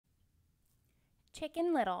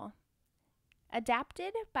Chicken Little.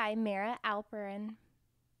 Adapted by Mara Alperin.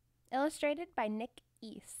 Illustrated by Nick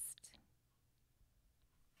East.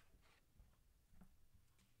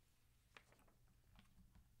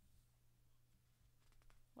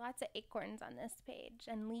 Lots of acorns on this page,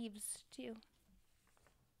 and leaves too.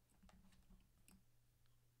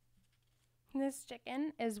 This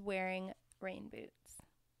chicken is wearing rain boots.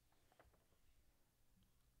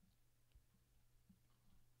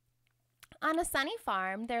 On a sunny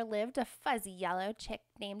farm, there lived a fuzzy yellow chick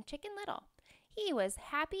named Chicken Little. He was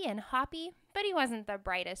happy and hoppy, but he wasn't the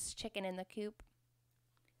brightest chicken in the coop.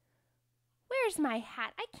 "Where's my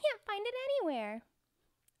hat? I can't find it anywhere."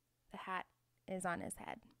 The hat is on his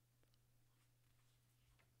head.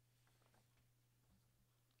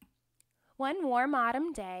 One warm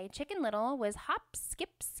autumn day, Chicken Little was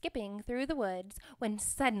skipping through the woods when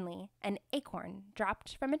suddenly an acorn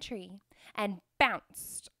dropped from a tree and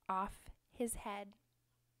bounced off his head.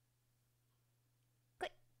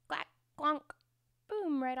 Click, clack, clonk,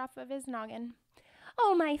 boom, right off of his noggin.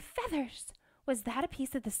 "Oh, my feathers! Was that a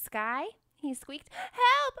piece of the sky?" he squeaked.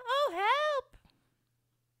 "Help! Oh, help!"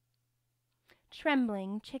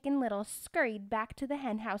 Trembling, Chicken Little scurried back to the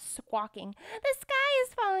hen house, squawking, "The sky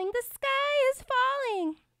is falling! The sky is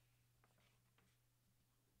falling!"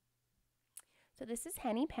 So this is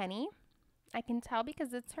Henny Penny. I can tell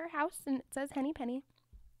because it's her house and it says Henny Penny.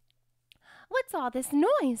 "What's all this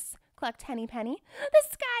noise?" clucked Henny Penny. "The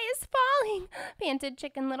sky is falling," panted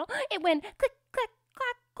Chicken Little. "It went click, click,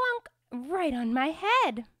 clack, clonk, right on my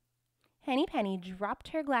head." Henny Penny dropped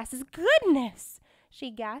her glasses. "Goodness!"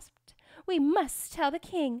 she gasped. "We must tell the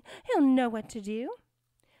king. He'll know what to do."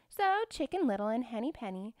 So Chicken Little and Henny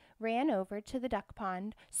Penny ran over to the duck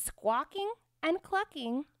pond, squawking and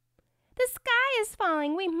clucking. "The sky is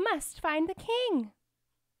falling. We must find the king."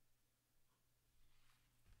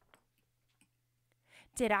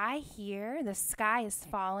 "Did I hear the sky is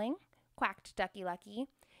falling?" quacked Ducky Lucky.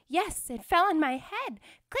 "Yes, it fell on my head.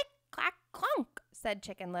 Click, clack, clonk," said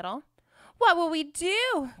Chicken Little. "What will we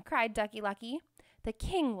do?" cried Ducky Lucky. "The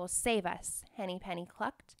king will save us," Henny Penny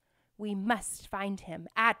clucked. "We must find him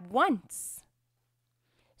at once."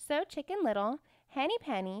 So Chicken Little, Henny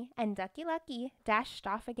Penny, and Ducky Lucky dashed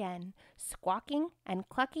off again, squawking and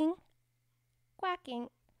clucking,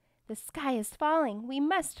 quacking. "The sky is falling. We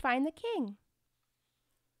must find the king."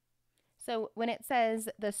 So when it says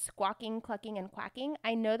the squawking, clucking, and quacking,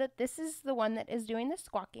 I know that this is the one that is doing the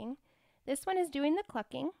squawking. This one is doing the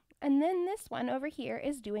clucking. And then this one over here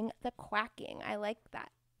is doing the quacking. I like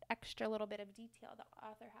that extra little bit of detail the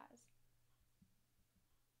author has.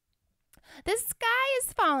 "The sky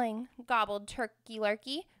is falling," gobbled Turkey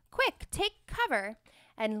Lurkey. "Quick, take cover,"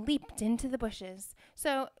 and leaped into the bushes.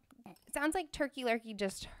 So it sounds like Turkey Lurkey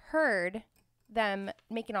just heard them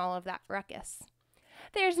making all of that ruckus.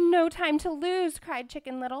 "There's no time to lose," cried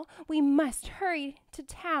Chicken Little. "We must hurry to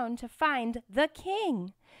town to find the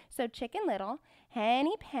king." So Chicken Little,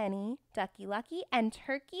 Henny Penny, Ducky Lucky, and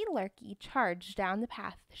Turkey Lurkey charged down the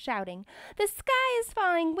path, shouting, "The sky is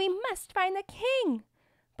falling! We must find the king!"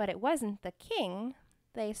 But it wasn't the king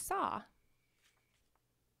they saw.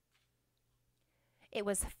 It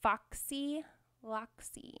was Foxy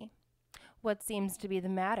Loxy. "What seems to be the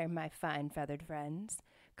matter, my fine feathered friends?"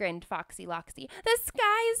 grinned Foxy Loxy. "The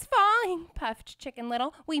sky is falling," puffed Chicken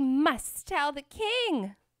Little. "We must tell the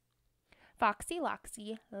king." Foxy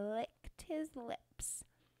Loxy licked his lips.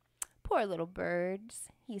 "Poor little birds,"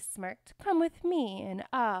 he smirked. "Come with me, and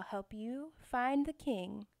I'll help you find the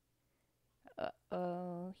king."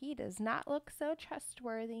 Uh-oh, he does not look so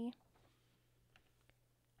trustworthy.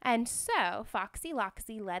 And so Foxy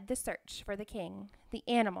Loxy led the search for the king. The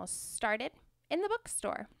animals started in the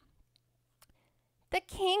bookstore. "The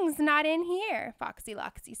king's not in here," Foxy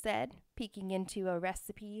Loxy said, peeking into a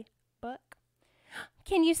recipe book.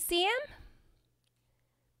 "Can you see him?"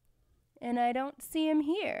 "And I don't see him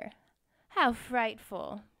here. How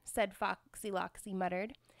frightful," said Foxy Loxy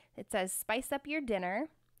muttered. It says spice up your dinner.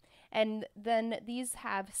 And then these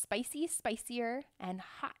have spicy, spicier, and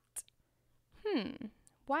hot.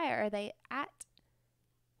 Why are they at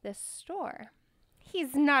this store?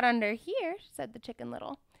 "He's not under here," said the Chicken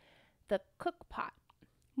Little. "The cook pot."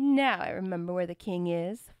 "Now I remember where the king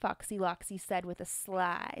is," Foxy Loxy said with a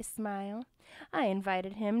sly smile. "I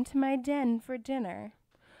invited him to my den for dinner.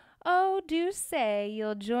 Oh, do say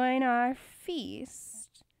you'll join our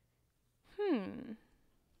feast."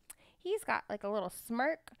 He's got like a little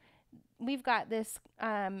smirk. We've got this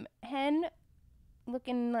hen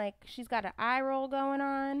looking like she's got an eye roll going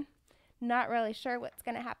on. Not really sure what's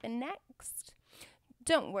going to happen next.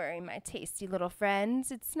 "Don't worry, my tasty little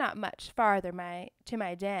friends. It's not much farther to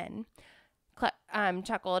my den,"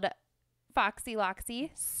 chuckled Foxy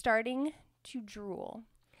Loxy, starting to drool.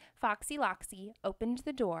 Foxy Loxy opened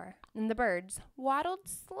the door, and the birds waddled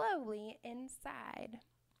slowly inside.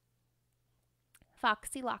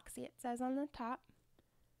 Foxy Loxy, it says on the top.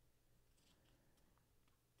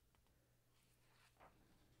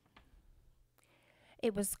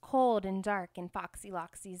 It was cold and dark in Foxy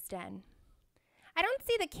Loxy's den. I don't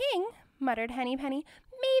see the king, muttered Henny Penny.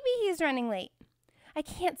 Maybe he's running late. I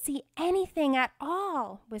can't see anything at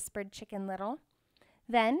all, whispered Chicken Little.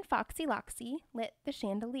 Then Foxy Loxy lit the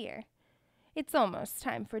chandelier. It's almost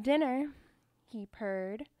time for dinner, he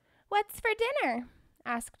purred. What's for dinner?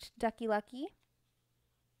 Asked Ducky Lucky.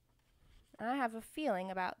 I have a feeling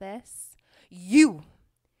about this. You!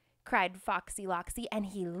 Cried Foxy Loxy, and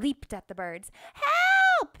he leaped at the birds.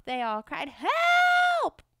 Help! They all cried,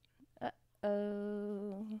 help!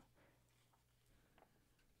 Uh-oh.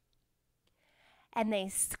 And they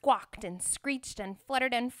squawked and screeched and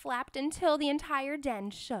fluttered and flapped until the entire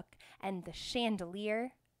den shook and the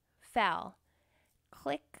chandelier fell.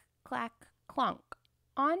 Click, clack, clonk,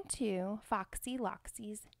 onto Foxy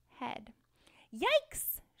Loxy's head.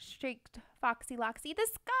 Yikes! Shrieked Foxy Loxy. The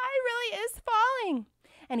sky really is falling!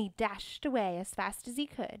 And he dashed away as fast as he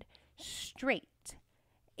could, straight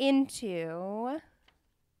into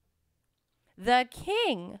the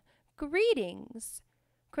king. Greetings,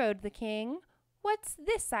 crowed the king. What's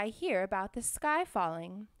this I hear about the sky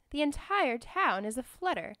falling? The entire town is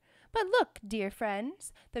aflutter. But look, dear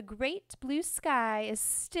friends, the great blue sky is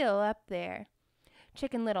still up there.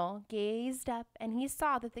 Chicken Little gazed up, and he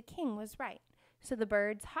saw that the king was right. So the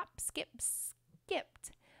birds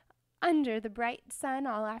skipped under the bright sun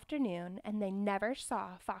all afternoon, and they never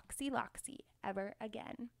saw Foxy Loxy ever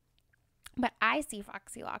again. But I see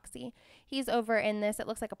Foxy Loxy. He's over in this, it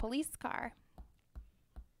looks like a police car.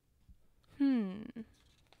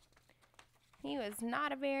 He was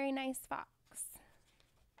not a very nice fox.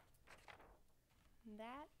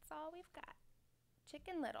 That's all we've got.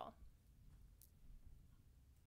 Chicken Little.